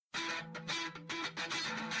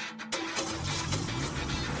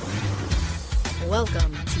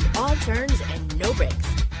Welcome to All Turns and No Breaks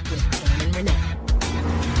with Tam and Renee.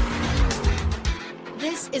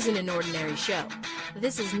 This isn't an ordinary show.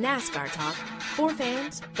 This is NASCAR talk for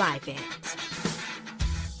fans by fans.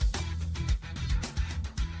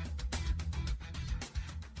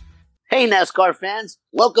 Hey NASCAR fans,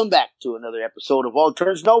 welcome back to another episode of All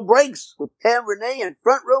Turns No Breaks with Tam, Renee, and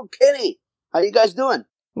Front Row Kenny. How you guys doing?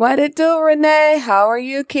 What it do, Renee? How are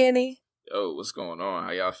you, Kenny? Yo, what's going on?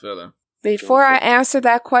 How y'all feeling? Before I answer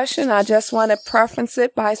that question, I just want to preference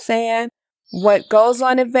it by saying what goes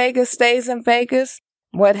on in Vegas stays in Vegas.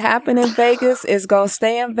 What happened in Vegas is going to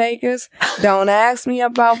stay in Vegas. Don't ask me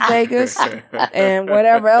about Vegas and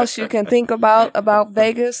whatever else you can think about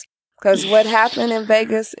Vegas, because what happened in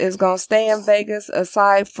Vegas is going to stay in Vegas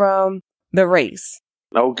aside from the race.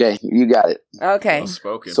 Okay, you got it. Okay. Well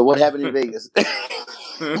spoken. So what happened in Vegas?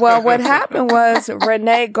 Well, what happened was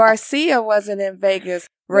Renee Garcia wasn't in Vegas.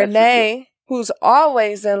 Renee, who's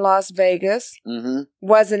always in Las Vegas,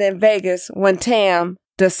 wasn't in Vegas when Tam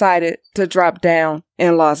decided to drop down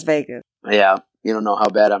in Las Vegas. Yeah, you don't know how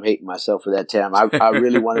bad I'm hating myself for that, Tam. I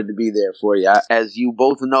really wanted to be there for you. As you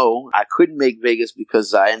both know, I couldn't make Vegas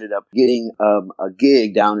because I ended up getting a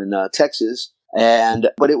gig down in Texas.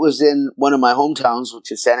 But it was in one of my hometowns, which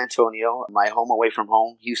is San Antonio, my home away from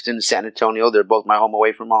home. Houston and San Antonio, they're both my home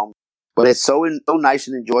away from home. But it's so nice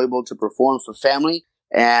and enjoyable to perform for family.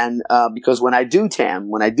 And because when I do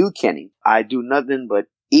Kenny, I do nothing but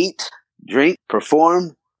eat, drink,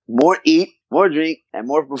 perform, more eat, more drink, and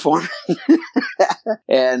more perform.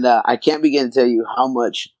 And I can't begin to tell you how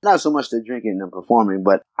much, not so much the drinking and performing,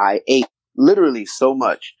 but I ate literally so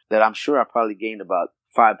much that I'm sure I probably gained about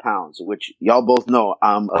 5 pounds, which y'all both know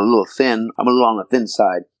I'm a little thin. I'm a little on the thin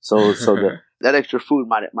side. So that extra food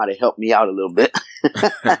might have helped me out a little bit.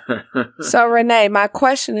 So Renee, my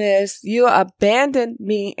question is, you abandoned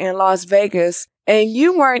me in Las Vegas and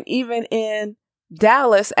you weren't even in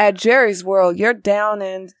Dallas at Jerry's World. You're down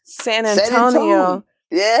in San Antonio.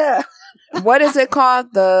 Yeah. What is it called?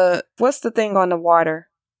 What's the thing on the water?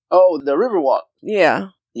 Oh, the Riverwalk. Yeah.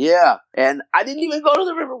 Yeah, and I didn't even go to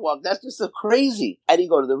the Riverwalk. That's just so crazy. I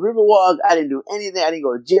didn't go to the Riverwalk. I didn't do anything. I didn't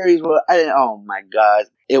go to Jerry's World. Oh my God.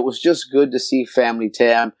 It was just good to see family,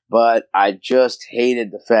 Tam, but I just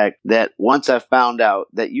hated the fact that once I found out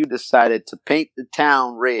that you decided to paint the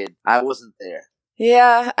town red, I wasn't there.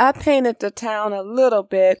 Yeah, I painted the town a little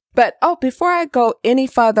bit. But, before I go any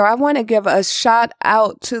further, I want to give a shout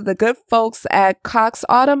out to the good folks at Cox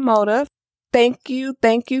Automotive. Thank you,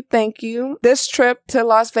 thank you, thank you. This trip to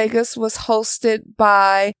Las Vegas was hosted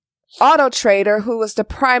by Auto Trader, who was the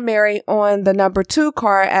primary on the number 2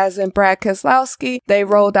 car, as in Brad Keselowski. They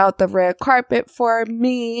rolled out the red carpet for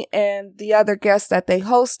me and the other guests that they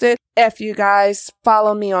hosted. If you guys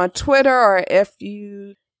follow me on Twitter, or if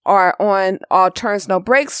you are on All Turns No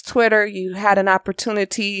Breaks Twitter, you had an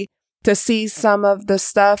opportunity to see some of the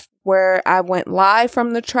stuff where I went live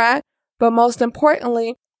from the track. But most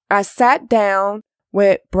importantly, I sat down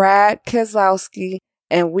with Brad Keselowski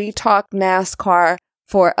and we talked NASCAR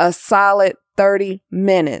for a solid 30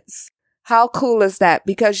 minutes. How cool is that?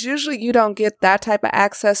 Because usually you don't get that type of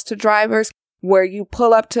access to drivers where you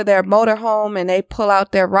pull up to their motorhome and they pull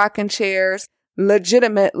out their rocking chairs.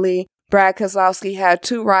 Legitimately, Brad Keselowski had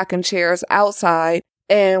 2 rocking chairs outside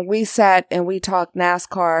and we sat and we talked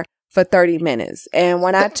NASCAR for 30 minutes. And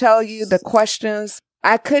when I tell you the questions,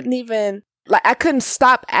 I couldn't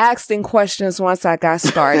stop asking questions once I got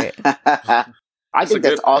started. I think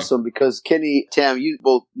that's awesome because Kenny, Tam, you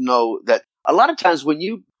both know that a lot of times when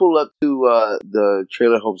you pull up to the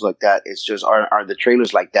trailer homes like that, it's just are the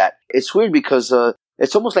trailers like that. It's weird because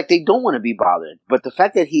it's almost like they don't want to be bothered. But the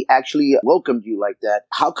fact that he actually welcomed you like that,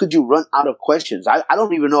 how could you run out of questions? I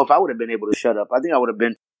don't even know if I would have been able to shut up. I think I would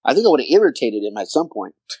have irritated him at some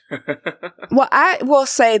point. Well, I will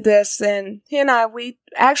say this, and he and I, we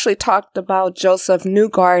actually talked about Joseph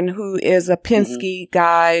Newgarden, who is a Penske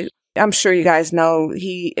guy. I'm sure you guys know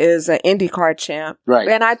he is an IndyCar champ. Right.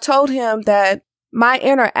 And I told him that my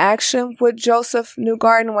interaction with Joseph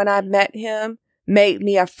Newgarden when I met him made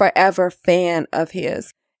me a forever fan of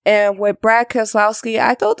his. And with Brad Keselowski,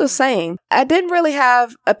 I felt the same. I didn't really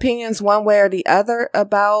have opinions one way or the other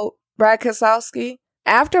about Brad Keselowski.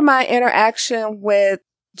 After my interaction with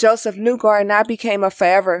Joseph Newgarden, I became a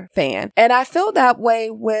forever fan. And I feel that way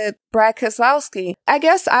with Brad Keselowski. I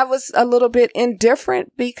guess I was a little bit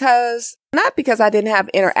indifferent not because I didn't have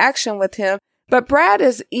interaction with him, but Brad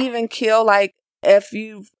is even keel. Like, if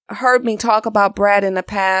you've heard me talk about Brad in the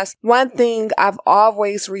past, one thing I've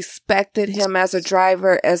always respected him as a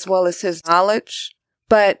driver as well as his knowledge.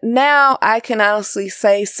 But now I can honestly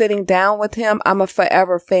say, sitting down with him, I'm a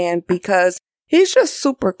forever fan because he's just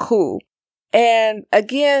super cool. And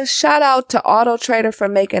again, shout out to Auto Trader for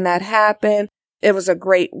making that happen. It was a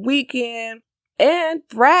great weekend. And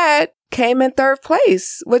Brad came in third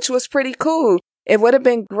place, which was pretty cool. It would have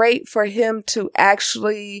been great for him to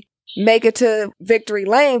actually make it to Victory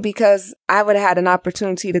Lane because I would have had an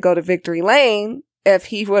opportunity to go to Victory Lane if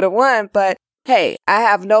he would have won. But hey, I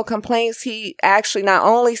have no complaints. He actually not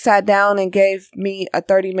only sat down and gave me a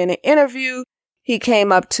 30-minute interview, he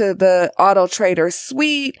came up to the Auto Trader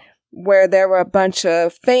suite where there were a bunch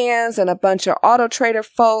of fans and a bunch of Auto Trader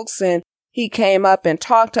folks, and he came up and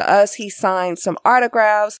talked to us. He signed some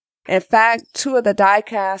autographs. In fact, 2 of the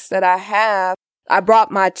diecasts that I have, I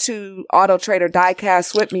brought my 2 Auto Trader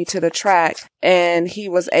diecasts with me to the track, and he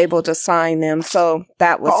was able to sign them. So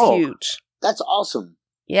that was huge. That's awesome.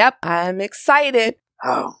 Yep, I'm excited.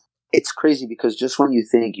 Oh, it's crazy because just when you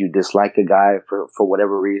think you dislike a guy for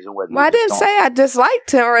whatever reason, whether I didn't say I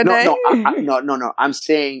disliked him, Renee. No. I'm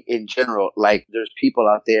saying in general, like there's people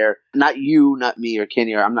out there, not you, not me or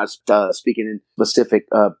Kenny, or I'm not speaking in specific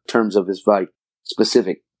terms of his like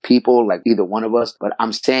specific people, like either one of us, but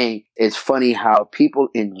I'm saying it's funny how people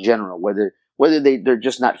in general, whether they're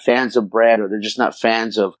just not fans of Brad or they're just not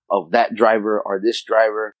fans of that driver or this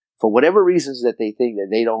driver, for whatever reasons that they think that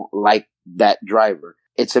they don't like that driver.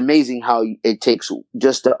 It's amazing how it takes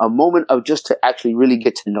just a moment of just to actually really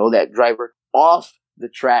get to know that driver off the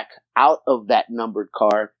track, out of that numbered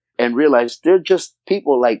car, and realize they're just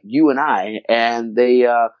people like you and I, and they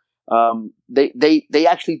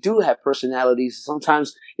actually do have personalities.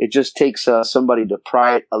 Sometimes it just takes somebody to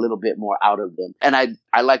pry it a little bit more out of them. And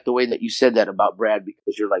I like the way that you said that about Brad,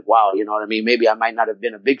 because you're like, wow, you know what I mean? Maybe I might not have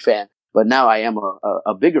been a big fan, but now I am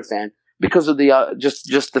a bigger fan because of the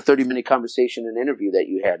just the 30-minute conversation and interview that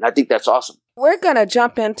you had. And I think that's awesome. We're going to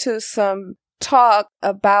jump into some talk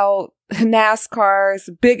about NASCAR's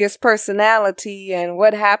biggest personality and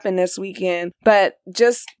what happened this weekend, but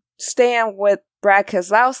just staying with Brad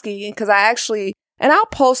Keselowski, because and I'll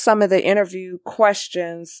post some of the interview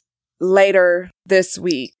questions later this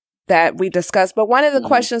week that we discussed, but one of the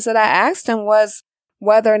questions that I asked him was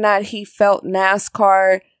whether or not he felt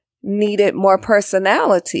NASCAR needed more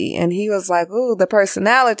personality. And he was like, ooh, the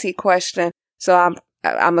personality question. So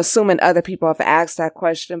I'm assuming other people have asked that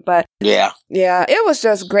question, but yeah, it was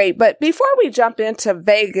just great. But before we jump into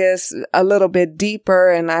Vegas a little bit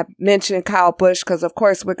deeper, and I mentioned Kyle Busch, because of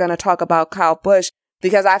course we're going to talk about Kyle Busch,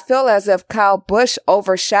 because I feel as if Kyle Busch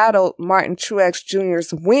overshadowed Martin Truex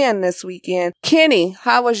Jr.'s win this weekend. Kenny,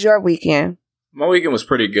 how was your weekend? My weekend was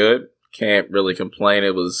pretty good. Can't really complain.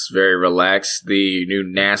 It was very relaxed. The new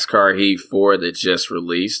NASCAR Heat 4 that just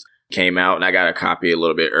released came out, and I got a copy a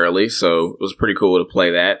little bit early, so it was pretty cool to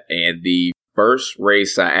play that. And the first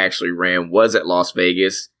race I actually ran was at Las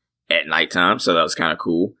Vegas at nighttime, so that was kind of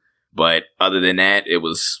cool. But other than that, it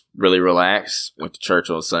was really relaxed. Went to church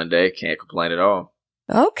on Sunday. Can't complain at all.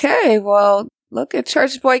 Okay, well, look at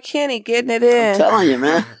Church Boy Kenny getting it in. I'm telling you,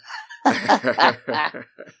 man.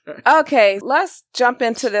 Okay, let's jump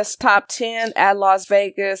into this top 10 at Las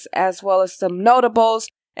Vegas, as well as some notables.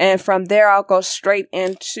 And from there, I'll go straight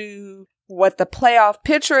into what the playoff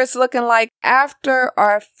picture is looking like after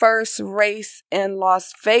our first race in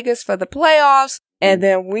Las Vegas for the playoffs. And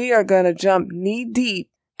then we are going to jump knee deep,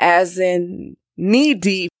 as in knee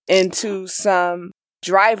deep, into some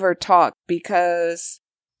driver talk, because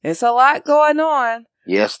it's a lot going on.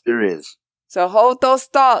 Yes, there is. So hold those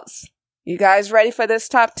thoughts. You guys ready for this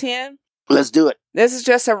top 10? Let's do it. This is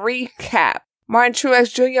just a recap. Martin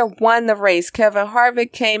Truex Jr. won the race. Kevin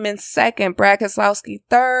Harvick came in second. Brad Keselowski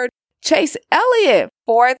third. Chase Elliott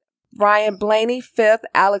fourth. Ryan Blaney fifth.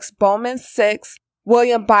 Alex Bowman sixth.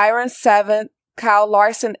 William Byron seventh. Kyle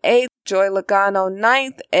Larson eighth. Joey Logano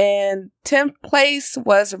ninth. And 10th place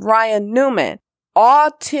was Ryan Newman.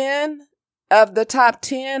 All 10 of the top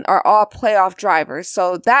 10 are all playoff drivers.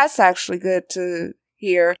 So that's actually good to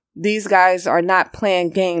hear. These guys are not playing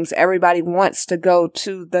games. Everybody wants to go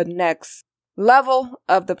to the next level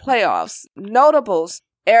of the playoffs. Notables,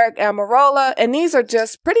 Eric Almirola, and these are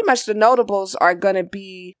just pretty much the notables are going to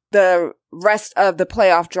be the rest of the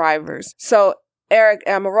playoff drivers. So Eric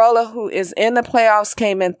Almirola, who is in the playoffs,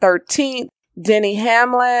 came in 13th. Denny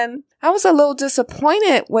Hamlin. I was a little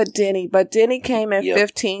disappointed with Denny, but Denny came in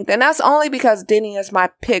 15th. And that's only because Denny is my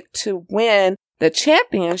pick to win the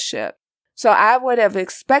championship. So I would have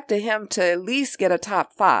expected him to at least get a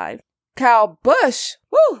top 5. Kyle Busch.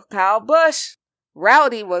 Kyle Busch.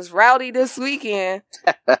 Rowdy was rowdy this weekend.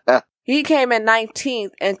 He came in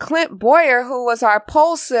 19th. And Clint Boyer, who was our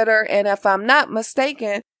pole sitter, and if I'm not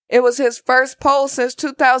mistaken, It was his first pole since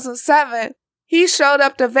 2007. He showed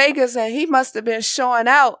up to Vegas and he must have been showing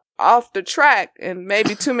out off the track and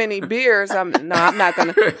maybe too many beers. I'm not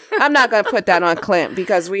gonna put that on Clint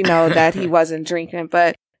because we know that he wasn't drinking,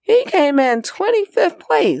 but he came in 25th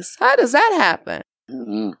place. How does that happen?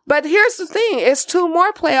 Mm-hmm. But here's the thing. It's two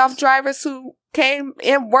more playoff drivers who came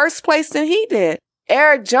in worse place than he did.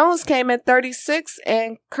 Eric Jones came in 36th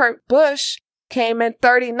and Kurt Busch came in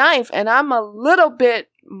 39th. And I'm a little bit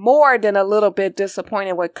more than a little bit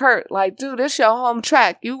disappointed with Kurt. Like, dude, this your home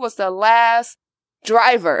track. You was the last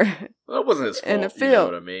driver. Well, it wasn't his fault, in the field. You know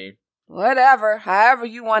what I mean? Whatever. However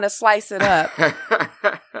you want to slice it up.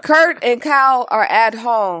 Kurt and Kyle are at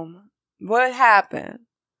home. What happened?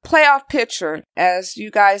 Playoff picture. As you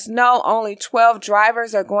guys know, only 12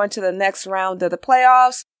 drivers are going to the next round of the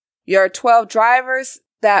playoffs. Your 12 drivers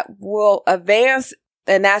that will advance,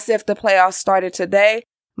 and that's if the playoffs started today.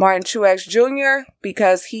 Martin Truex Jr.,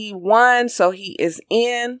 because he won, so he is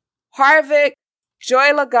in. Harvick,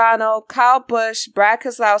 Joey Logano, Kyle Busch, Brad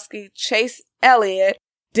Keselowski, Chase Elliott,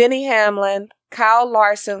 Denny Hamlin, Kyle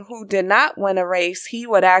Larson, who did not win a race. He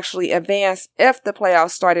would actually advance if the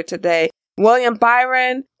playoffs started today. William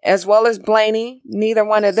Byron, as well as Blaney, neither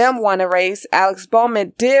one of them won a race. Alex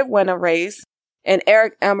Bowman did win a race. And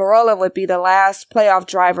Eric Almirola would be the last playoff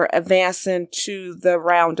driver advancing to the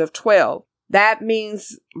round of 12. That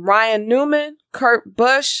means Ryan Newman, Kurt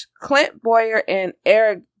Busch, Clint Bowyer, and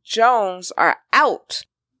Eric Jones are out.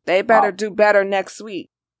 They better do better next week.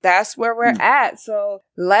 That's where we're at. So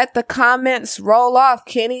let the comments roll off.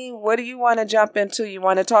 Kenny, what do you want to jump into? You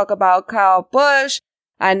want to talk about Kyle Busch?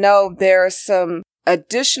 I know there's some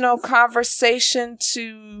additional conversation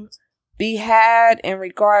to be had in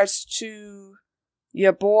regards to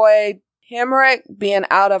your boy Hemrick being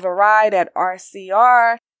out of a ride at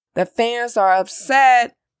RCR. The fans are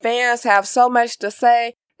upset. Fans have so much to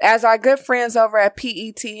say. As our good friends over at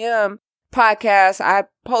PETM podcast, I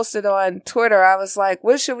posted on Twitter, I was like,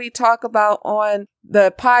 what should we talk about on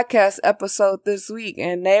the podcast episode this week?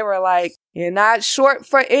 And they were like, you're not short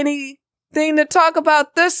for anything to talk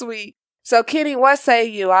about this week. So Kenny, what say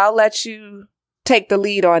you? I'll let you take the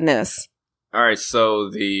lead on this. All right, so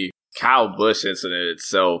the Kyle Busch incident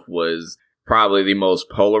itself was probably the most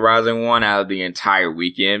polarizing one out of the entire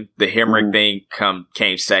weekend. The Hemrick thing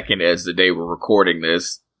came second. As the day we're recording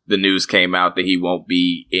this, the news came out that he won't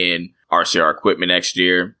be in RCR equipment next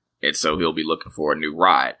year, and so he'll be looking for a new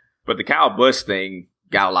ride. But the Kyle Busch thing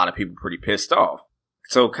got a lot of people pretty pissed off.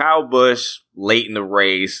 So Kyle Busch, late in the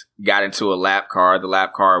race, got into a lap car.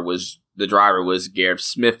 The driver was Garrett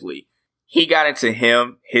Smithley. He got into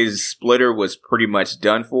him. His splitter was pretty much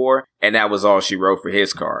done for, and that was all she wrote for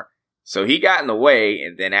his car. So he got in the way,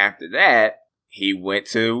 and then after that, he went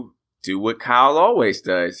to do what Kyle always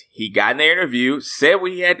does. He got in the interview, said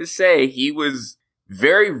what he had to say. He was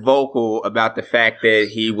very vocal about the fact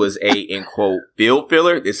that he was a, in quote, field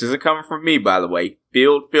filler. This isn't coming from me, by the way.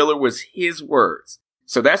 Field filler was his words.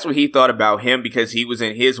 So that's what he thought about him because he was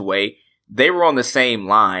in his way. They were on the same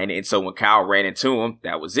line, and so when Kyle ran into him,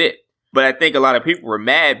 that was it. But I think a lot of people were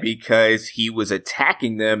mad because he was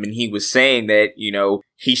attacking them and he was saying that, you know,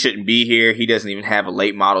 he shouldn't be here. He doesn't even have a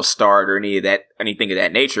late model start or anything of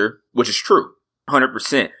that nature, which is true,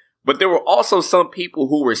 100%. But there were also some people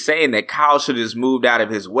who were saying that Kyle should have just moved out of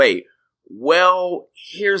his way. Well,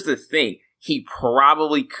 here's the thing. He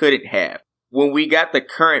probably couldn't have. When we got the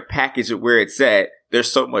current package at where it's at,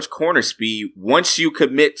 there's so much corner speed. Once you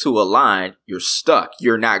commit to a line, you're stuck.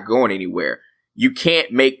 You're not going anywhere. You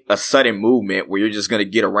can't make a sudden movement where you're just going to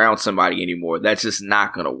get around somebody anymore. That's just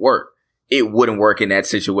not going to work. It wouldn't work in that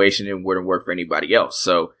situation. It wouldn't work for anybody else.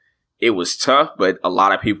 So it was tough, but a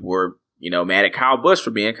lot of people were, mad at Kyle Busch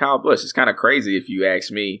for being Kyle Busch. It's kind of crazy if you ask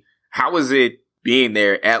me. How was it being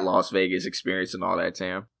there at Las Vegas, experiencing all that,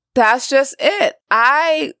 Tam? That's just it.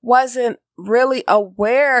 I wasn't really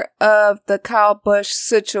aware of the Kyle Busch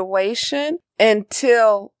situation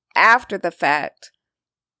until after the fact.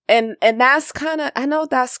 And that's I know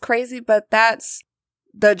that's crazy, but that's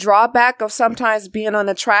the drawback of sometimes being on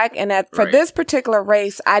the track. And for this particular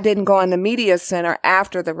race, I didn't go in the media center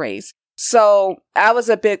after the race. So I was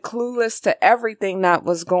a bit clueless to everything that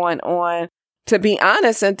was going on, to be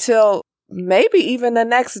honest, until maybe even the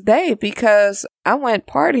next day because I went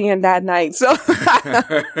partying that night. So,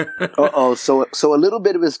 so a little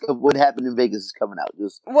bit of what happened in Vegas is coming out.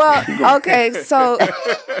 Well, okay. So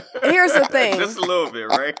here's the thing. Just a little bit,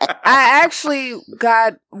 right? I actually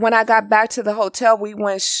when I got back to the hotel, we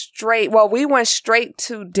went straight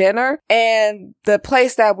to dinner, and the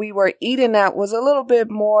place that we were eating at was a little bit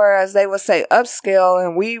more, as they would say, upscale,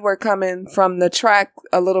 and we were coming from the track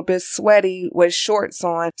a little bit sweaty with shorts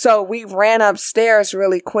on. So we ran upstairs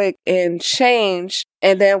really quick and changed.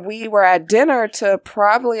 And then we were at dinner to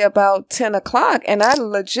probably about 10 o'clock. And I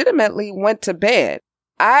legitimately went to bed.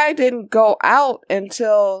 I didn't go out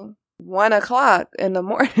until 1 o'clock in the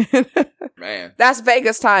morning. Man. That's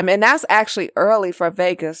Vegas time. And that's actually early for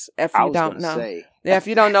Vegas, if you don't know. Yeah, if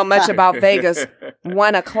you don't know much about Vegas,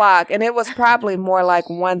 1 o'clock. And it was probably more like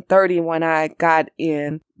 1:30 when I got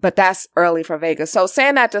in. But that's early for Vegas. So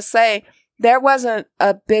saying that to say, there wasn't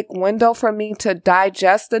a big window for me to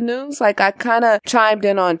digest the news. Like, I kind of chimed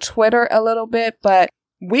in on Twitter a little bit, but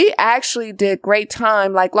we actually did great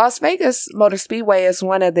time. Like, Las Vegas Motor Speedway is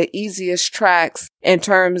one of the easiest tracks in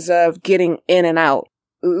terms of getting in and out.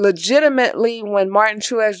 Legitimately, when Martin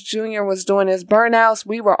Truex Jr. was doing his burnouts,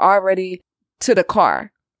 we were already to the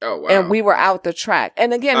car. Oh, wow. And we were out the track.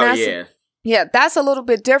 And again, that's a little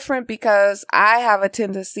bit different because I have a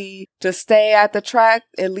tendency to stay at the track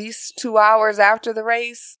at least 2 hours after the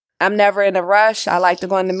race. I'm never in a rush. I like to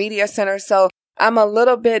go in the media center. So I'm a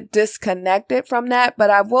little bit disconnected from that. But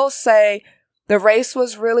I will say the race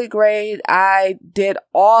was really great. I did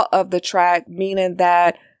all of the track, meaning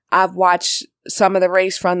that I've watched some of the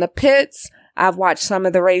race from the pits. I've watched some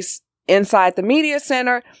of the race inside the media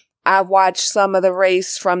center. I watched some of the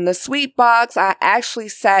race from the suite box. I actually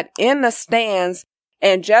sat in the stands,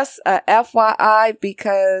 and just a FYI,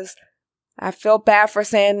 because I feel bad for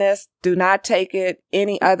saying this, do not take it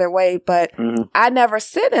any other way, but I never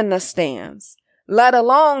sit in the stands, let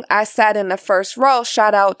alone I sat in the first row.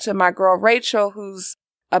 Shout out to my girl Rachel, who's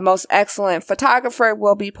a most excellent photographer.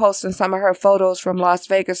 We'll be posting some of her photos from Las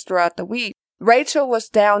Vegas throughout the week. Rachel was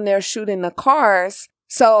down there shooting the cars.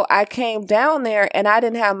 So I came down there and I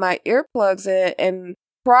didn't have my earplugs in, and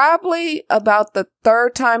probably about the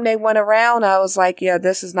third time they went around, I was like, yeah,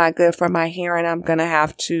 this is not good for my hearing. I'm going to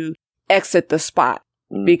have to exit the spot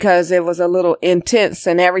because it was a little intense.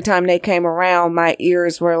 And every time they came around, my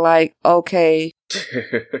ears were like, okay,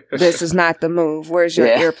 this is not the move. Where's your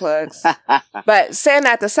earplugs? But saying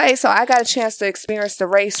that to say, so I got a chance to experience the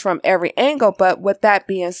race from every angle. But with that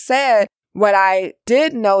being said, what I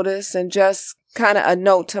did notice, and just kind of a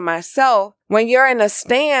note to myself, when you're in the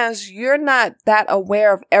stands, you're not that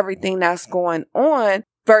aware of everything that's going on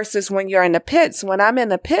versus when you're in the pits. When I'm in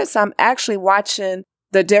the pits, I'm actually watching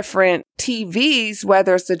the different TVs,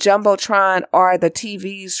 whether it's the Jumbotron or the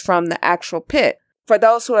TVs from the actual pit. For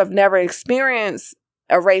those who have never experienced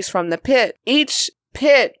a race from the pit, each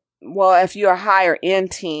pit, well, if you're a higher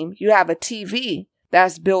end team, you have a TV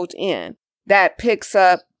that's built in that picks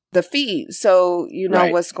up the feed, so you know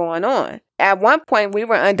what's going on. At one point, we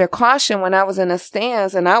were under caution when I was in the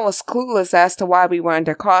stands, and I was clueless as to why we were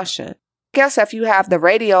under caution. Guess if you have the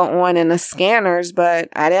radio on and the scanners, but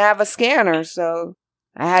I didn't have a scanner, so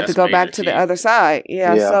I had to go back to the other side.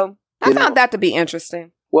 Yeah. So I found that to be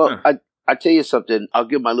interesting. Well, I tell you something. I'll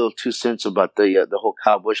give my little 2 cents about the whole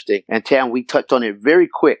Kyle Busch thing. And Tam, we touched on it very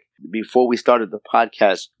quick before we started the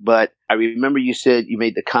podcast, but I remember you said, you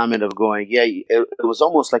made the comment of going, it was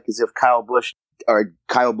almost like as if Kyle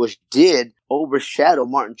Busch did overshadow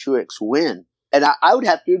Martin Truex's win. And I would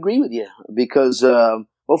have to agree with you because,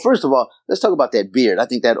 well, first of all, let's talk about that beard. I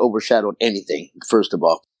think that overshadowed anything, first of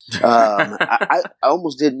all. I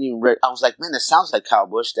almost didn't even I was like, man, that sounds like Kyle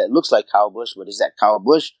Busch. That looks like Kyle Busch, but is that Kyle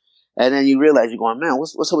Busch? And then you realize you're going, man,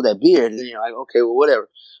 what's up with that beard? And then you're like, okay, well, whatever.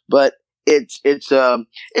 But it's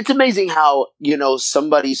amazing how, you know,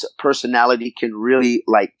 somebody's personality can really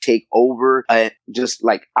like take over and just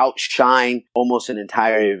like outshine almost an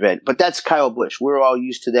entire event. But that's Kyle Busch. We're all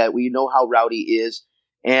used to that. We know how Rowdy is.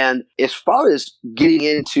 And as far as getting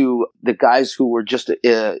into the guys who were just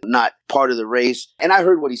not part of the race, and I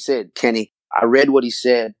heard what he said, Kenny. I read what he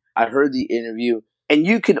said. I heard the interview. And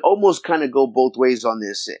you can almost kind of go both ways on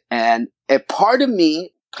this. And a part of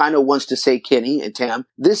me kind of wants to say, Kenny and Tam,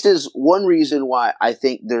 this is one reason why I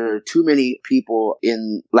think there are too many people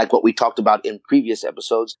in, like what we talked about in previous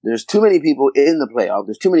episodes. There's too many people in the playoff.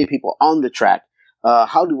 There's too many people on the track.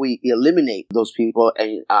 How do we eliminate those people?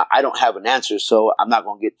 And I don't have an answer, so I'm not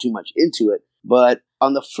going to get too much into it. But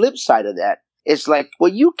on the flip side of that, it's like,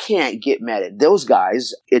 well, you can't get mad at those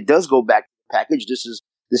guys. It does go back to the package. This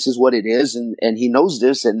this is what it is, and he knows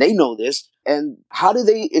this, and they know this. And how do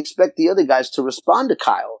they expect the other guys to respond to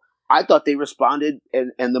Kyle? I thought they responded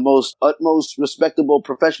in the most utmost respectable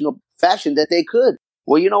professional fashion that they could.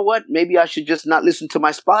 Well, you know what? Maybe I should just not listen to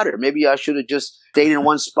my spotter. Maybe I should have just stayed in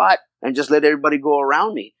one spot and just let everybody go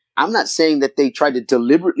around me. I'm not saying that they tried to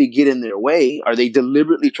deliberately get in their way or they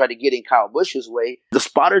deliberately tried to get in Kyle Busch's way. The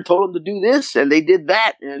spotter told them to do this and they did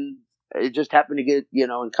that, and it just happened to get,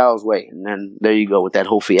 in Kyle's way. And then there you go with that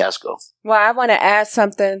whole fiasco. Well, I want to add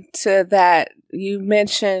something to that. You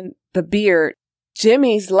mentioned the beard.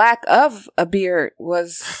 Jimmy's lack of a beard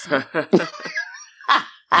was...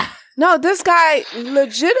 No, this guy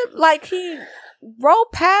legit, like, he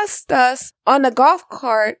rolled past us on the golf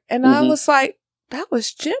cart, and I was like, that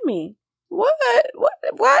was Jimmy. What?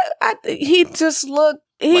 He just looked...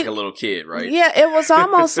 like a little kid, right? Yeah, it was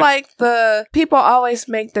almost like the people always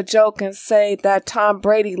make the joke and say that Tom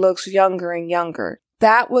Brady looks younger and younger.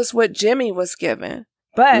 That was what Jimmy was given.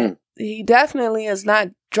 But he definitely is not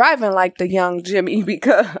driving like the young Jimmy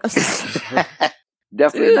because...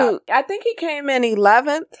 Definitely not. I think he came in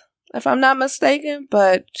 11th, if I'm not mistaken.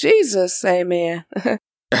 But Jesus, amen.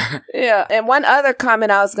 Yeah, and one other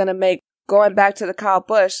comment I was going to make, going back to the Kyle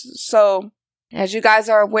Busch. So, as you guys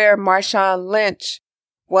are aware, Marshawn Lynch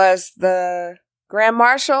was the Grand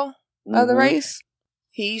Marshal of the race.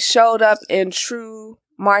 He showed up in true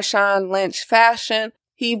Marshawn Lynch fashion.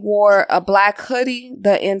 He wore a black hoodie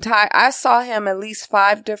I saw him at least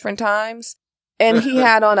 5 different times. And he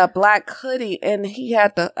had on a black hoodie, and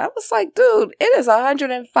I was like, dude, it is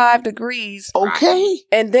 105 degrees. Okay.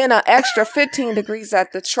 And then an extra 15 degrees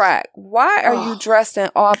at the track. Why are you dressed in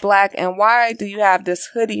all black, and why do you have this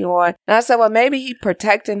hoodie on? And I said, well, maybe he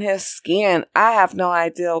protecting his skin. I have no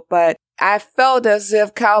idea, but I felt as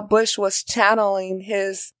if Kyle Busch was channeling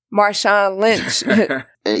his Marshawn Lynch.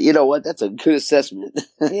 You know what? That's a good assessment.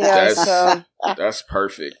 Yeah, that's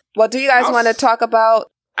perfect. Well, do you guys want to talk about...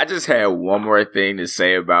 I just had one more thing to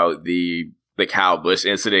say about the Kyle Busch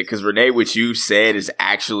incident, because Renee, what you said is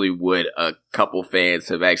actually what a couple fans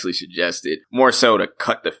have actually suggested, more so to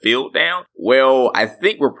cut the field down. Well, I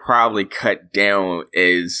think we're probably cut down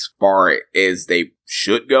as far as they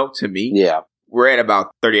should go, to me. Yeah. We're at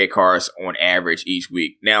about 38 cars on average each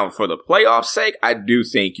week. Now, for the playoffs' sake, I do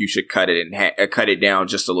think you should cut it down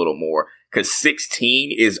just a little more, because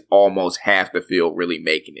 16 is almost half the field really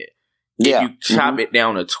making it. Yeah. If you chop it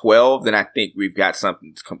down to 12, then I think we've got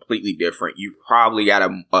something completely different. You probably got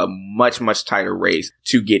a much, much tighter race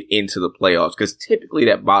to get into the playoffs, because typically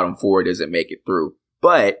that bottom 4 doesn't make it through.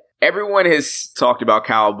 But everyone has talked about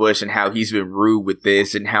Kyle Busch and how he's been rude with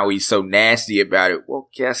this and how he's so nasty about it. Well,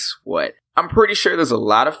 guess what? I'm pretty sure there's a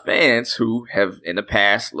lot of fans who have in the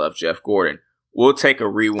past loved Jeff Gordon. We'll take a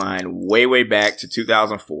rewind way, way back to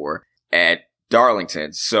 2004 at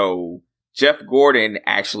Darlington. So Jeff Gordon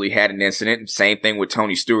actually had an incident. Same thing with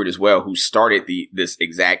Tony Stewart as well, who started this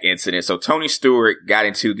exact incident. So Tony Stewart got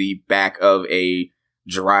into the back of a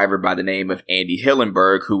driver by the name of Andy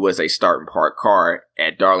Hillenberg, who was a start and park car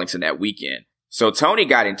at Darlington that weekend. So Tony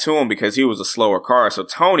got into him because he was a slower car. So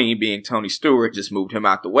Tony, being Tony Stewart, just moved him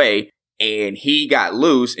out the way, and he got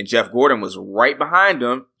loose, and Jeff Gordon was right behind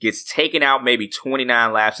him, gets taken out maybe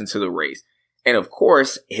 29 laps into the race. And of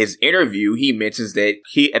course, his interview, he mentions that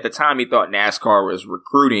at the time he thought NASCAR was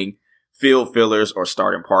recruiting field fillers or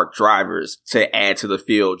start and park drivers to add to the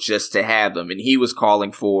field just to have them. And he was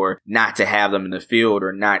calling for not to have them in the field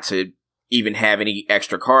or not to even have any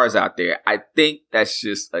extra cars out there. I think that's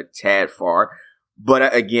just a tad far.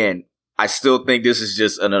 But again, I still think this is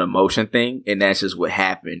just an emotion thing, and that's just what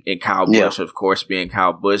happened. And Kyle Busch, of course, being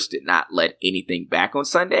Kyle Busch, did not let anything back on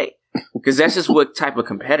Sunday. Because that's just what type of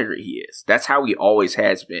competitor he is. That's how he always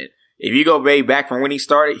has been. If you go way back from when he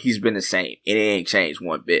started, he's been the same. And it ain't changed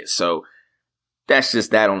one bit. So that's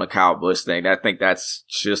just that on the Kyle Busch thing. I think that's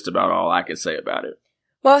just about all I can say about it.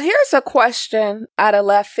 Well, here's a question out of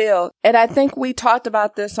left field. And I think we talked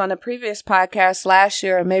about this on a previous podcast last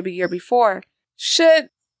year or maybe year before. Should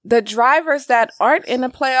the drivers that aren't in the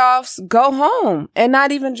playoffs go home and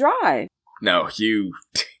not even drive? No,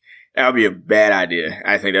 that would be a bad idea.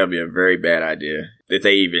 I think that would be a very bad idea if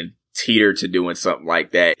they even teeter to doing something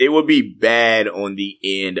like that. It would be bad on the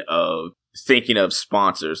end of thinking of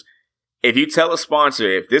sponsors. If you tell a sponsor,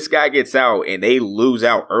 if this guy gets out and they lose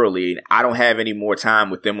out early and I don't have any more time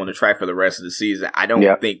with them on the track for the rest of the season, I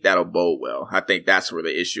don't think that'll bode well. I think that's where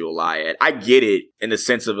the issue will lie at. I get it in the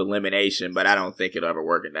sense of elimination, but I don't think it'll ever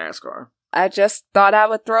work in NASCAR. I just thought I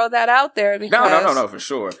would throw that out there because no, for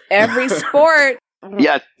sure. Every sport,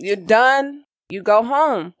 you're done. you go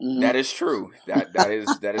home. Mhm. That is true. That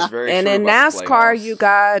is very And true. in about the NASCAR, playoffs. you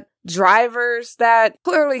got drivers that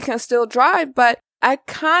clearly can still drive, but I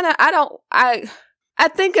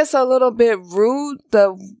think it's a little bit rude,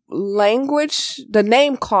 the language, the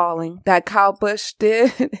name calling that Kyle Busch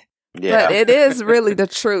did. Yeah. But it is really the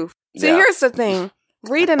truth. See, Yeah. here's the thing.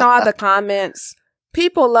 Reading all the comments,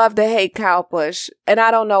 people love to hate Kyle Busch, and I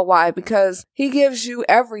don't know why, because he gives you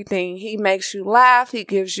everything. He makes you laugh. He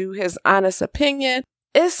gives you his honest opinion.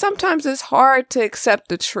 Sometimes it's hard to accept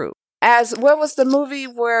the truth. What was the movie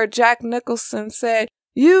where Jack Nicholson said,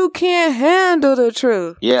 "You can't handle the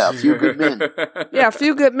truth"? Yeah, a few good men. Yeah, a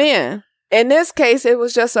few good men. In this case, it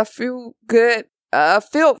was just a few good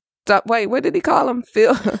wait, what did he call them?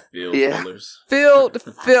 Field Yeah. fillers. Field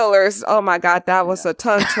fillers. Oh my God, that was a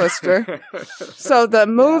tongue twister. So the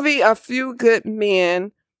movie, A Few Good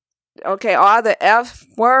Men. Okay, all the F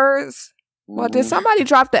words. Well, did Mhm. somebody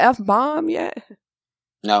drop the F bomb yet?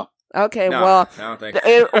 No. Okay, No, well, I don't think.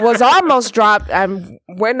 it was almost dropped, and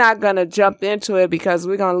we're not going to jump into it because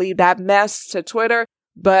we're going to leave that mess to Twitter.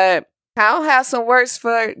 But Kyle has some words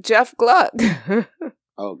for Jeff Gluck.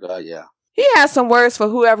 Oh God, yeah. He has some words for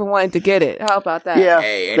whoever wanted to get it. How about that? Yeah,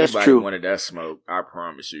 Hey, that's anybody true. wanted that smoke, I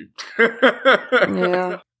promise you.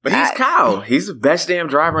 Yeah. But he's I- Kyle. He's the best damn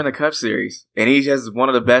driver in the Cup Series. And he has one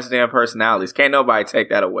of the best damn personalities. Can't nobody take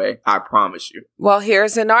that away. I promise you. Well,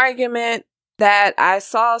 here's an argument that I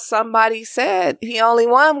saw somebody said he only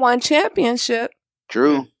won one championship.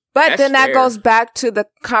 True. But That's then that fair. goes back to the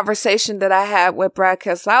conversation that I had with Brad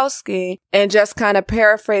Keselowski, and just kind of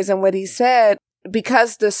paraphrasing what he said,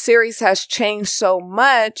 because the series has changed so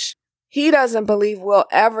much, he doesn't believe we'll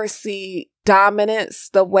ever see dominance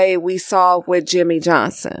the way we saw with Jimmy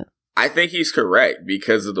Johnson. I think he's correct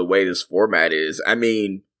because of the way this format is. I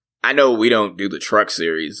mean, I know we don't do the truck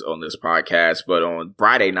series on this podcast, but on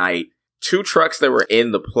Friday night, 2 trucks that were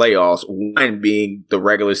in the playoffs, one being the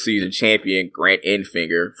regular season champion, Grant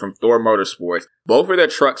Enfinger from Thor Motorsports. Both of their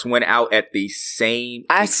trucks went out at the same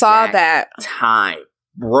I saw exact that. time.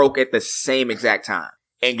 Broke at the same exact time.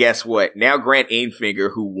 And guess what? Now Grant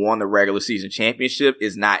Enfinger, who won the regular season championship,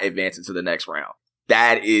 is not advancing to the next round.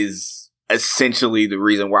 That is essentially the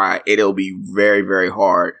reason why it'll be very, very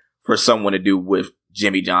hard for someone to do what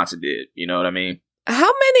Jimmy Johnson did. You know what I mean?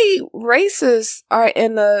 How many races are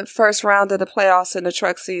in the first round of the playoffs in the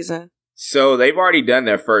truck season? So they've already done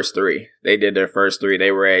their first 3. They did their first 3.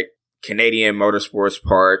 They were at Canadian Motorsports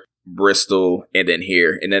Park, Bristol, and then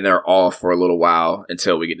here. And then they're off for a little while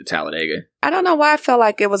until we get to Talladega. I don't know why I felt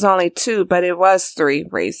like it was only 2, but it was 3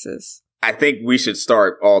 races. I think we should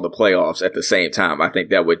start all the playoffs at the same time. I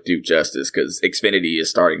think that would do justice because Xfinity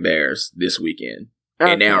is starting theirs this weekend.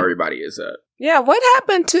 And now Okay. everybody is up. Yeah, what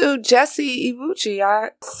happened to Jesse Iwuchi?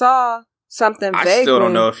 I saw something I vaguely. still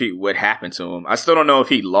don't know what happened to him. I still don't know if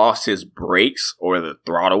he lost his brakes or the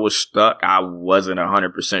throttle was stuck. I wasn't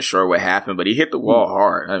 100% sure what happened, but he hit the wall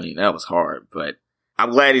hard. I mean, that was hard, but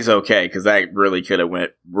I'm glad he's okay because that really could have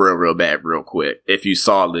went real bad real quick. If you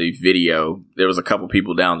saw the video, there was a couple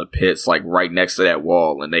people down the pits, like right next to that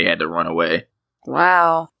wall, and they had to run away.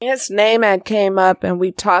 Wow. His name had came up and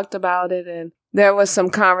we talked about it, and there was some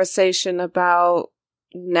conversation about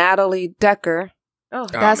Natalie Decker. Oh,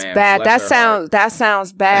 that's man, bad. bless her That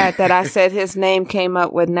sounds bad that I said his name came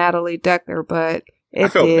up with Natalie Decker, but it I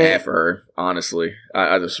feel did. bad for her, honestly.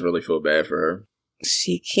 I just really feel bad for her.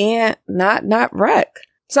 She can't not wreck.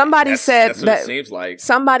 Somebody said that's what that it seems like.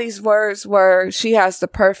 somebody's words were she has the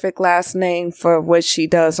perfect last name for what she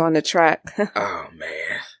does on the track. Oh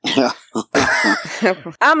man.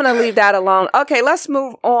 I'm going to leave that alone. Okay, let's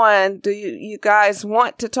move on. Do you guys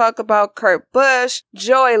want to talk about Kurt Busch,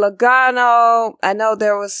 Joey Logano? I know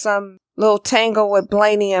there was some little tangle with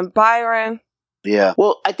Blaney and Byron. Yeah.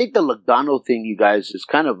 Well, I think the Logano thing, you guys, is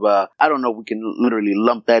kind of, I don't know, we can literally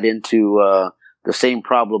lump that into the same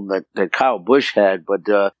problem that Kyle Busch had. But,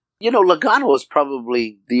 Logano is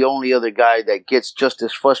probably the only other guy that gets just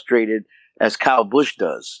as frustrated as Kyle Busch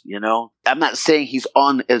does, I'm not saying he's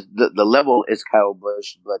on as the level as Kyle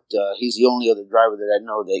Busch, but he's the only other driver that I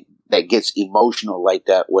know that gets emotional like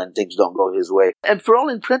that when things don't go his way. And for all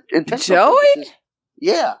intents, Joey? purposes,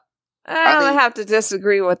 yeah. I mean- have to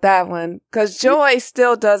disagree with that one because Joey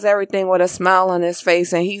still does everything with a smile on his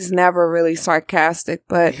face and he's never really sarcastic,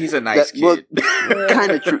 but He's a nice Well, kid.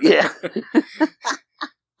 kind of true, yeah.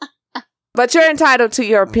 But you're entitled to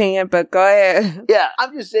your opinion, but go ahead. Yeah,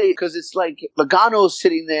 I'm just saying, because it's like Logano's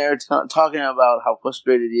sitting there talking about how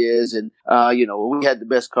frustrated he is, and, we had the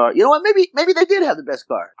best car. You know what? Maybe they did have the best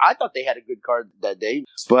car. I thought they had a good car that day.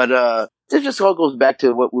 But it just all goes back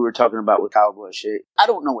to what we were talking about with Kyle Busch. I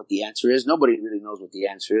don't know what the answer is. Nobody really knows what the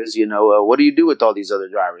answer is. What do you do with all these other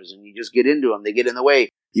drivers? And you just get into them. They get in the way.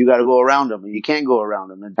 You got to go around them, and you can't go around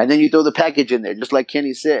them. And then you throw the package in there, just like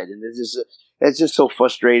Kenny said. And it's just so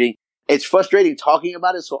frustrating. It's frustrating talking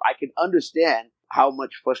about it, so I can understand how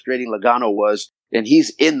much frustrating Logano was, and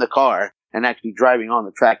he's in the car and actually driving on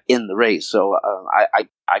the track in the race. So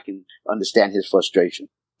I can understand his frustration.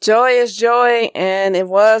 Joy is joy, and it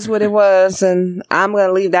was what it was, and I'm going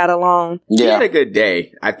to leave that alone. Yeah. He had a good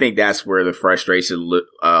day. I think that's where the frustration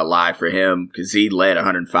lied for him, because he led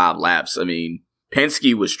 105 laps. I mean,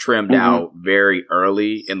 Penske was trimmed out very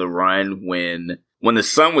early in the run when the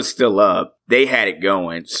sun was still up. They had it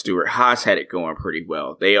going. Stewart Haas had it going pretty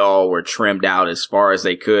well. They all were trimmed out as far as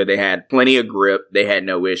they could. They had plenty of grip. They had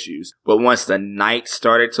no issues. But once the night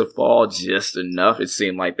started to fall just enough, it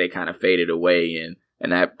seemed like they kind of faded away.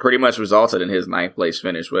 And that pretty much resulted in his 9th place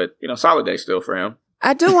finish. But, solid day still for him.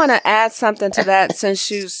 I do want to add something to that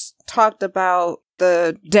since you talked about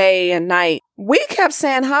the day and night. We kept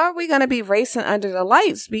saying, how are we going to be racing under the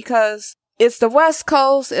lights? Because it's the West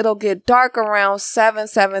Coast. It'll get dark around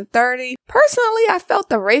 7:30. Personally, I felt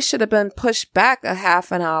the race should have been pushed back a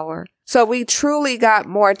half an hour. So we truly got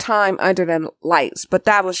more time under the lights. But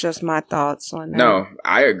that was just my thoughts on that. No,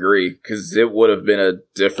 I agree. Because it would have been a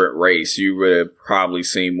different race. You would have probably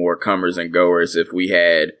seen more comers and goers if we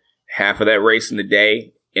had half of that race in the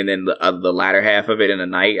day and then the latter half of it in the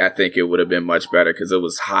night. I think it would have been much better because it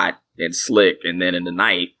was hot and slick. And then in the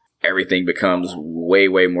night, everything becomes way,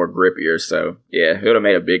 way more grippier. So, yeah, it would have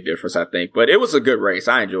made a big difference, I think. But it was a good race.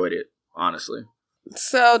 I enjoyed it, honestly.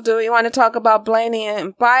 So, do we want to talk about Blaney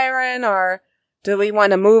and Byron, or do we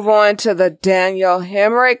want to move on to the Daniel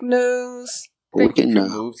Hemrick news? We can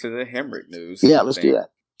move to the Hemrick news. Yeah, let's do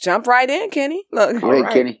that. Jump right in, Kenny. Look. All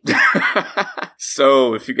right, Kenny.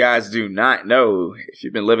 So, if you guys do not know, if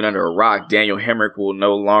you've been living under a rock, Daniel Hemrick will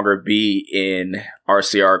no longer be in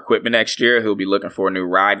RCR equipment next year. He'll be looking for a new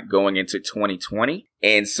ride going into 2020.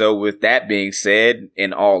 And so, with that being said,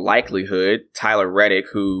 in all likelihood, Tyler Reddick,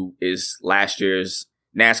 who is last year's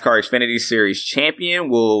NASCAR Xfinity Series champion,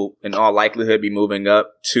 will in all likelihood be moving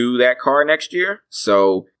up to that car next year.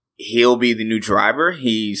 So, he'll be the new driver.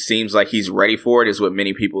 He seems like he's ready for it, is what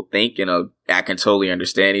many people think. And I can totally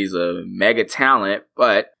understand. He's a mega talent,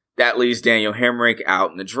 but that leaves Daniel Hemrick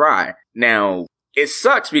out in the dry. Now, it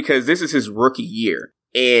sucks because this is his rookie year.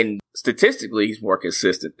 And statistically, he's more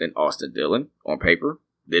consistent than Austin Dillon on paper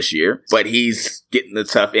this year. But he's getting the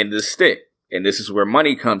tough end of the stick. And this is where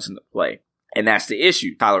money comes into play. And that's the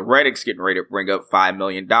issue. Tyler Reddick's getting ready to bring up $5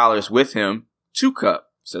 million with him to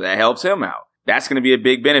Cup. So that helps him out. That's going to be a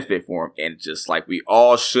big benefit for him. And just like we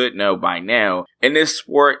all should know by now, in this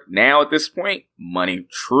sport, now at this point, money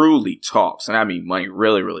truly talks. And I mean, money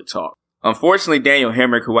really, really talks. Unfortunately, Daniel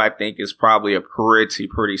Hemrick, who I think is probably a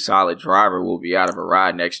pretty solid driver, will be out of a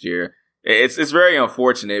ride next year. It's very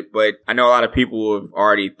unfortunate, but I know a lot of people have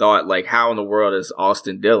already thought, like, how in the world is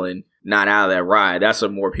Austin Dillon not out of that ride? That's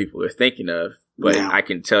what more people are thinking of. But yeah. I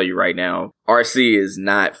can tell you right now, RC is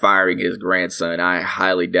not firing his grandson. I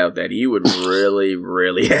highly doubt that. He would really,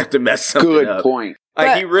 really have to mess something up. Good point.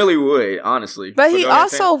 Like, he really would, honestly. But he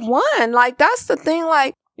also won. Like, that's the thing.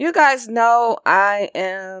 Like, you guys know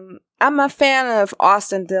I'm a fan of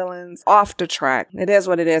Austin Dillon's off the track. It is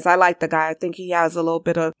what it is. I like the guy. I think he has a little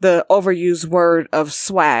bit of the overused word of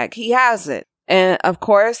swag. He has it. And, of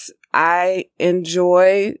course, I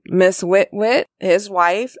enjoy Miss Wit-Wit, his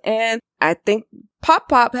wife, and I think Pop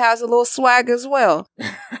has a little swag as well.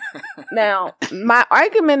 Now, my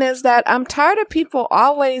argument is that I'm tired of people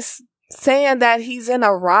always saying that he's in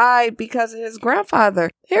a ride because of his grandfather.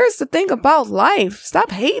 Here's the thing about life.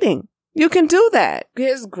 Stop hating. You can do that.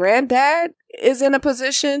 His granddad is in a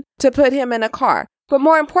position to put him in a car. But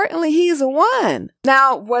more importantly, he's won.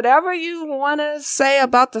 Now, whatever you want to say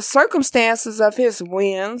about the circumstances of his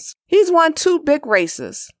wins, he's won 2 big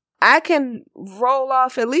races. I can roll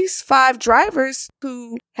off at least 5 drivers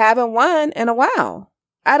who haven't won in a while.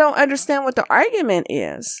 I don't understand what the argument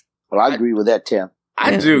is. Well, I agree with that, Tim.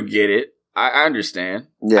 I do get it. I understand.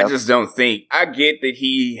 Yeah. I just don't think. I get that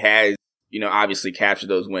he has, obviously captured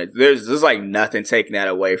those wins. There's like nothing taking that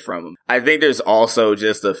away from him. I think there's also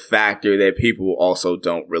just a factor that people also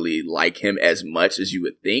don't really like him as much as you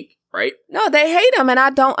would think, right? No, they hate him, and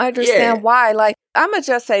I don't understand why. Like, I'm going to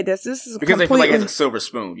just say this. This is because they feel like it's a silver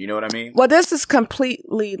spoon. You know what I mean? Well, this is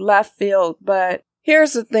completely left field, but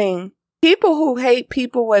here's the thing. People who hate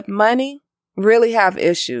people with money really have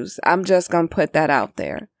issues. I'm just going to put that out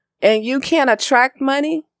there. And you can't attract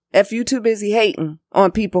money if you're too busy hating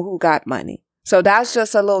on people who got money. So that's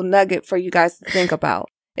just a little nugget for you guys to think about.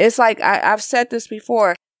 It's like, I've said this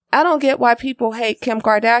before. I don't get why people hate Kim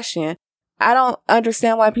Kardashian. I don't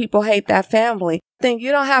understand why people hate that family. I think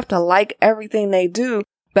you don't have to like everything they do,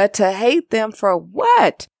 but to hate them for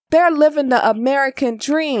what? They're living the American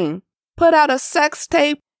dream. Put out a sex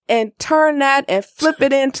tape and turn that and flip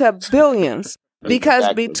it into billions. Because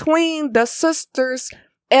Exactly. between the sisters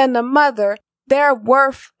and the mother, they're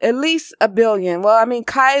worth at least $1 billion. Well, I mean,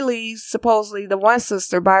 Kylie, supposedly the one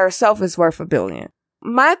sister by herself, is worth $1 billion.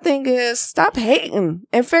 My thing is, stop hating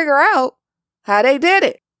and figure out how they did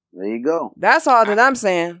it. There you go. That's all that I'm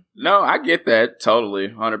saying. No, I get that totally,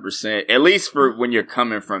 100%. At least for when you're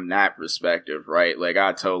coming from that perspective, right? Like,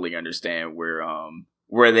 I totally understand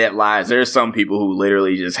where that lies. There's some people who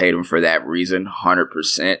literally just hate him for that reason,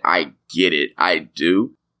 100%. I get it. I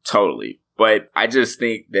do. Totally. But I just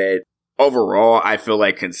think that overall, I feel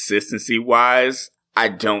like consistency-wise, I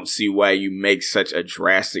don't see why you make such a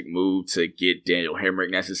drastic move to get Daniel Hemrick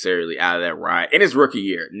necessarily out of that ride in his rookie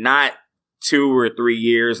year. Not 2 or 3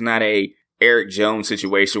 years, not a Eric Jones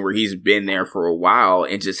situation where he's been there for a while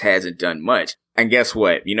and just hasn't done much. And guess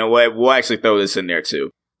what? You know what? We'll actually throw this in there too.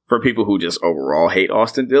 For people who just overall hate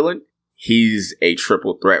Austin Dillon, he's a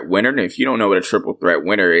triple threat winner. And if you don't know what a triple threat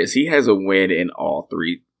winner is, he has a win in all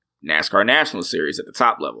 3 NASCAR National Series at the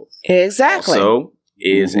top level. Exactly. Also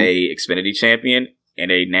is a Xfinity champion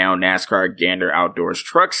and a now NASCAR Gander Outdoors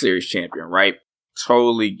Truck Series champion, right?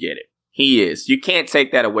 Totally get it. He is. You can't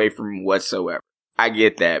take that away from him whatsoever. I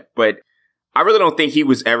get that. But I really don't think he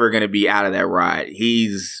was ever going to be out of that ride.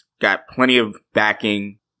 He's got plenty of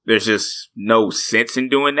backing. There's just no sense in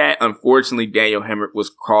doing that. Unfortunately, Daniel Hemrick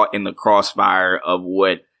was caught in the crossfire of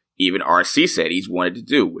what even RC said he's wanted to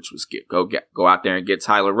do, which was go out there and get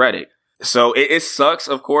Tyler Reddick. So it sucks,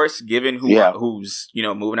 of course, given who's,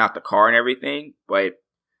 moving out the car and everything. But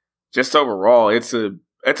just overall, it's a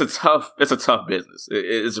tough business.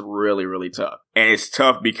 It's really, really tough. And it's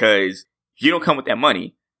tough because if you don't come with that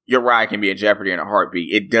money, your ride can be in jeopardy in a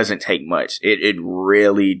heartbeat. It doesn't take much. It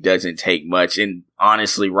really doesn't take much. And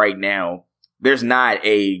honestly, right now, there's not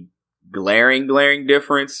a glaring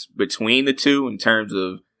difference between the two in terms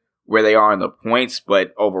of where they are in the points.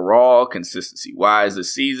 But overall, consistency-wise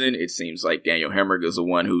this season, it seems like Daniel Hemrick is the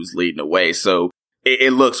one who's leading the way. So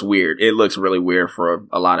it looks weird. It looks really weird for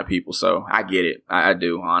a lot of people. So I get it. I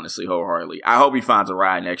do, honestly, wholeheartedly. I hope he finds a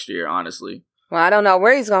ride next year, honestly. Well, I don't know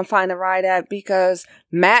where he's going to find a ride at because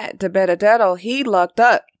Matt DiBenedetto, he lucked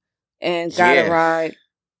up and got a ride.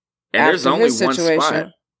 And there's only one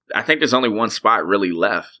spot. I think there's only one spot really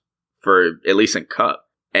left for, at least in Cup.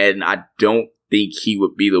 And I don't think he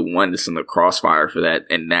would be the one that's in the crossfire for that.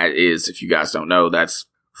 And that is, if you guys don't know, that's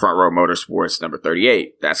Front Row Motorsports number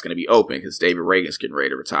 38. That's going to be open because David Reagan's getting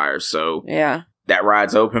ready to retire. So yeah, that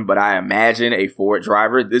ride's open. But I imagine a Ford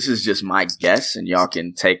driver, this is just my guess, and y'all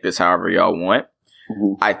can take this however y'all want.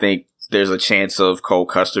 Mm-hmm. I think there's a chance of Cole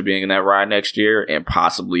Custer being in that ride next year and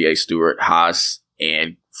possibly a Stewart Haas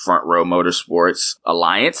and Front Row Motorsports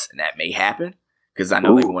alliance. And that may happen because I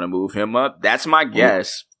know they want to move him up. That's my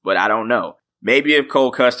guess, but I don't know. Maybe if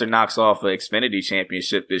Cole Custer knocks off an Xfinity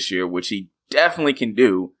championship this year, which he definitely can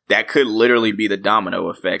do, that could literally be the domino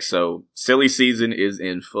effect. So silly season is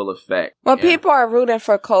in full effect. Well, people are rooting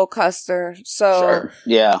for Cole Custer. So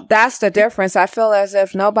that's the difference. I feel as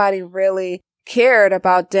if nobody really cared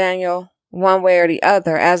about Daniel one way or the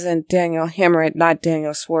other, as in Daniel Hemrick, not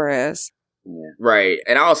Daniel Suarez. Yeah. Right.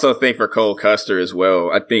 And I also think for Cole Custer as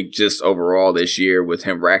well, I think just overall this year with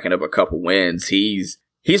him racking up a couple wins, he's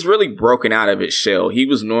really broken out of his shell. He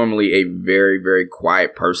was normally a very, very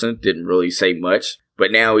quiet person, didn't really say much,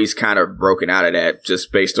 but now he's kind of broken out of that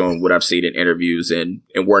just based on what I've seen in interviews and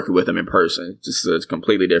working with him in person. Just a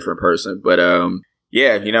completely different person. But,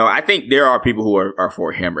 I think there are people who are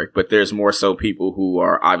for Hemrick, but there's more so people who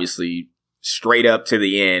are obviously straight up to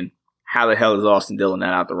the end. How the hell is Austin Dillon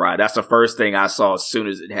not out the ride? That's the first thing I saw as soon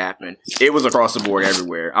as it happened. It was across the board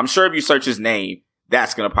everywhere. I'm sure if you search his name,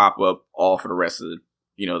 that's going to pop up all for the rest of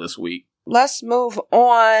this week. Let's move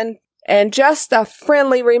on. And just a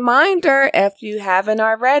friendly reminder, if you haven't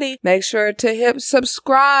already, make sure to hit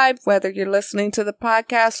subscribe, whether you're listening to the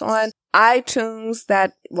podcast on iTunes,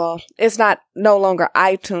 it's no longer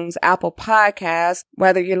iTunes, Apple Podcasts,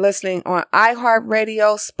 whether you're listening on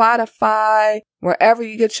iHeartRadio, Spotify, wherever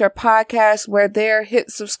you get your podcasts, we're there, hit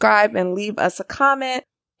subscribe and leave us a comment.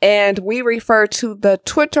 And we refer to the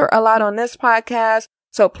Twitter a lot on this podcast.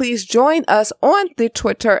 So please join us on the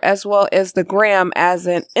Twitter as well as the gram, as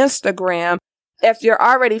in Instagram. If you're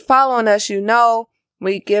already following us, you know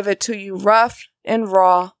we give it to you rough and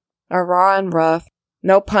raw, or raw and rough.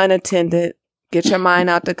 No pun intended. Get your mind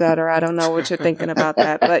out the gutter. I don't know what you're thinking about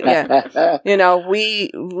that. But yeah, you know,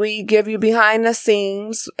 we give you behind the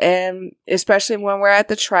scenes, and especially when we're at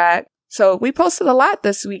the track. So we posted a lot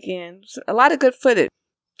this weekend. A lot of good footage.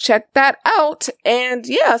 Check that out. And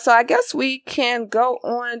yeah, so I guess we can go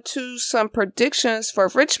on to some predictions for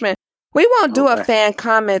Richmond. We won't do a fan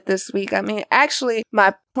comment this week. I mean, actually,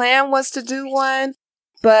 my plan was to do one,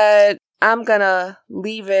 but I'm going to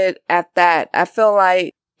leave it at that. I feel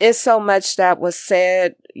like it's so much that was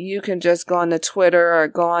said. You can just go on the Twitter or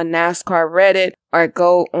go on NASCAR Reddit or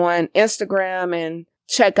go on Instagram and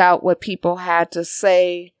check out what people had to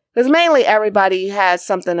say. Because mainly everybody had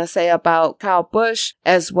something to say about Kyle Busch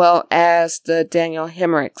as well as the Daniel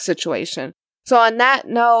Hemrick situation. So on that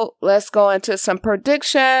note, let's go into some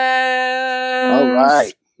predictions. All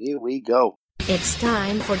right, here we go. It's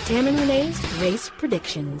time for Tam and Renee's race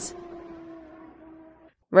predictions.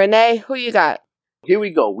 Renee, who you got? Here we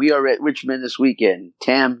go. We are at Richmond this weekend.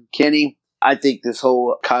 Tam, Kenny, I think this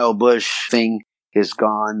whole Kyle Busch thing has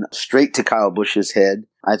gone straight to Kyle Busch's head.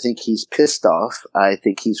 I think he's pissed off. I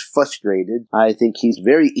think he's frustrated. I think he's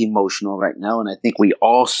very emotional right now, and I think we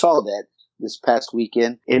all saw that this past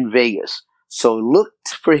weekend in Vegas. So look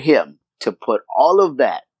for him to put all of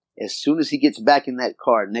that as soon as he gets back in that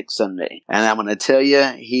car next Sunday. And I'm going to tell you,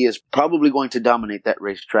 he is probably going to dominate that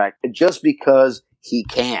racetrack just because he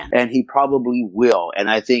can, and he probably will. And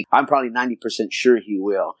I think I'm probably 90% sure he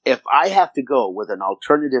will. If I have to go with an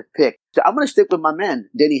alternative pick, I'm going to stick with my man,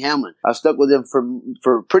 Denny Hamlin. I've stuck with him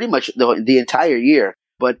for pretty much the entire year.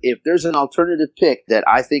 But if there's an alternative pick that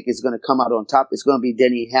I think is going to come out on top, it's going to be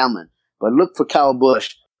Denny Hamlin. But look for Kyle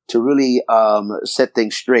Busch to really set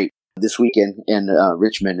things straight this weekend in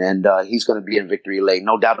Richmond. And he's going to be in victory lane.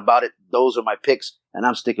 No doubt about it. Those are my picks, and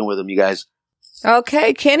I'm sticking with them, you guys.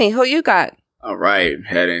 Okay, Kenny, who you got? All right,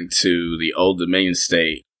 heading to the Old Dominion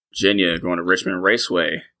State, Virginia, going to Richmond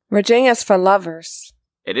Raceway. Virginia's for lovers.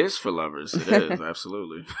 It is for lovers. It is,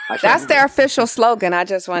 absolutely. That's their official slogan. I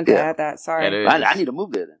just wanted to add that. Sorry. It is. I need to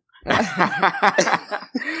move there then.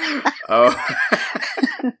 Oh.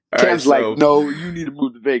 Tam's like, no, you need to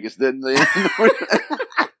move to Vegas. Then,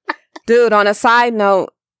 dude, on a side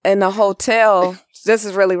note, in the hotel, this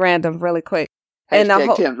is really random, really quick.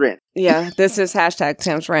 Hashtag Tim's Rant. Yeah, this is hashtag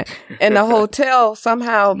Tim's Rant. In the hotel,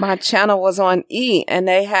 somehow my channel was on E, and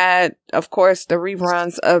they had, of course, the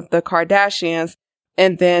reruns of the Kardashians,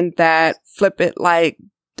 and then that Flip It Like,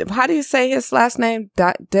 how do you say his last name?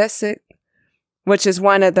 Disick, which is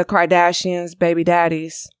one of the Kardashians' baby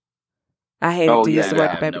daddies. I hate to use the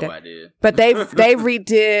word baby daddy. But they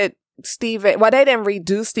redid they didn't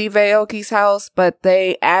redo Steve Aoki's house, but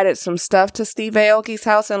they added some stuff to Steve Aoki's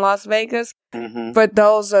house in Las Vegas. Mm-hmm. For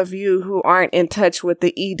those of you who aren't in touch with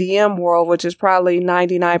the EDM world, which is probably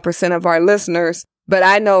 99% of our listeners, but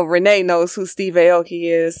I know Renee knows who Steve Aoki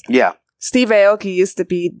is. Yeah. Steve Aoki used to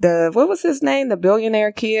be what was his name? The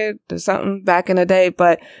billionaire kid or something back in the day.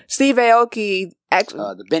 But Steve Aoki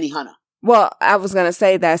actually, the Benihana. Well, I was going to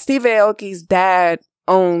say that Steve Aoki's dad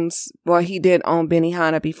he did own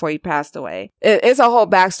Benihana before he passed away. It's a whole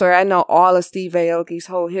backstory. I know all of Steve Aoki's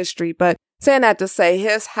whole history, but saying that to say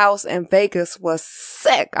his house in Vegas was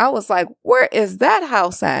sick. I was like, where is that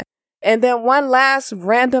house at? And then one last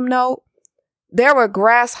random note, there were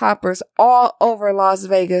grasshoppers all over Las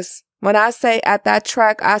Vegas. When I say at that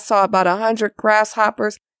track, I saw about 100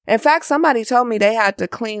 grasshoppers. In fact, somebody told me they had to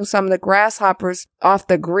clean some of the grasshoppers off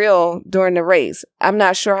the grill during the race. I'm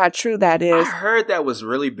not sure how true that is. I heard that was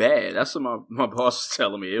really bad. That's what my boss was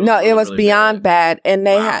telling me. It was really beyond bad. And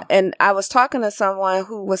and I was talking to someone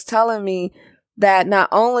who was telling me that not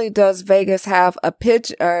only does Vegas have a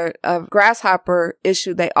grasshopper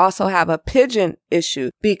issue, they also have a pigeon issue.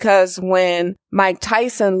 Because when Mike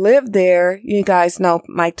Tyson lived there, you guys know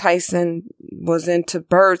Mike Tyson was into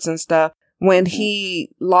birds and stuff. When he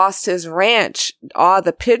lost his ranch, all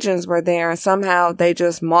the pigeons were there and somehow they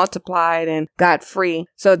just multiplied and got free.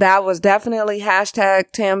 So that was definitely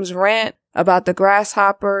hashtag Tim's Rant about the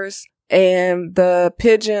grasshoppers and the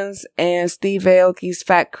pigeons and Steve Aoki's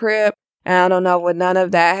fat crib. And I don't know what none of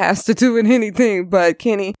that has to do with anything, but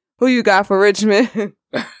Kenny, who you got for Richmond?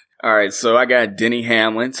 All right, so I got Denny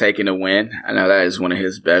Hamlin taking the win. I know that is one of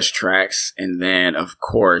his best tracks. And then, of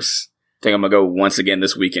course, I think I'm going to go once again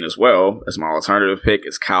this weekend as well. As my alternative pick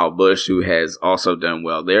is Kyle Busch, who has also done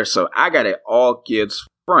well there. So I got it all Gibbs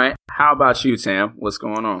front. How about you, Tam? What's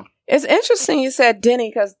going on? It's interesting you said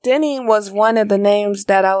Denny, because Denny was one of the names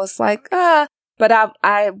that I was like, but But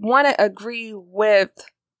I want to agree with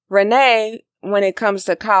Renee when it comes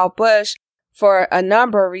to Kyle Busch for a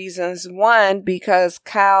number of reasons. One, because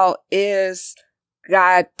Kyle is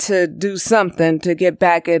got to do something to get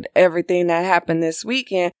back at everything that happened this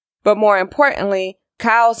weekend. But more importantly,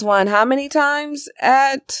 Kyle's won how many times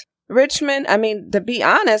at Richmond? I mean, to be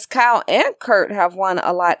honest, Kyle and Kurt have won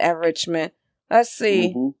a lot at Richmond. Let's see.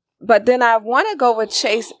 Mm-hmm. But then I want to go with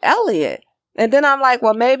Chase Elliott. And then I'm like,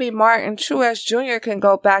 well, maybe Martin Truex Jr. can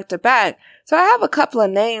go back to back. So I have a couple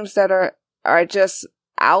of names that are just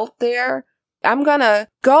out there. I'm going to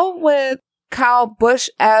go with Kyle Busch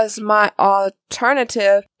as my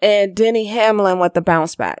alternative and Denny Hamlin with the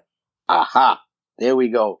bounce back. Aha. There we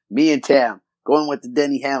go. Me and Tam going with the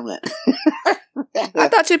Denny Hamlin. I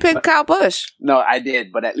thought you picked Kyle Busch. No, I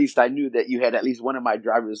did, but at least I knew that you had at least one of my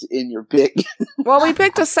drivers in your pick. Well, we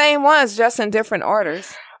picked the same ones, just in different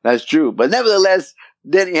orders. That's true. But nevertheless,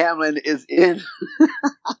 Denny Hamlin is in.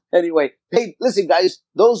 Anyway, hey, listen, guys.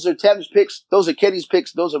 Those are Tam's picks. Those are Kenny's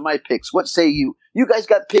picks. Those are my picks. What say you? You guys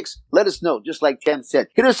got picks? Let us know. Just like Tam said,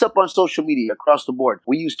 hit us up on social media across the board.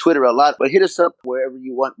 We use Twitter a lot, but hit us up wherever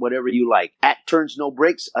you want, whatever you like.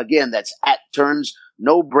 @TurnsNoBreaks. Again, that's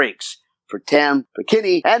 @TurnsNoBreaks. For Tam, for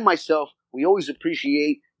Kenny, and myself, we always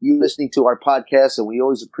appreciate you listening to our podcast, and we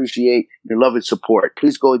always appreciate your love and support.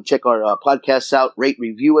 Please go and check our podcasts out, rate,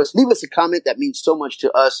 review us, leave us a comment. That means so much to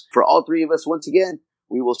us. For all three of us, once again,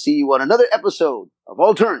 we will see you on another episode of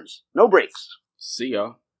All Turns, No Breaks. See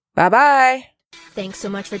y'all. Bye-bye. Thanks so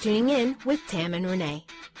much for tuning in with Tam and Renee.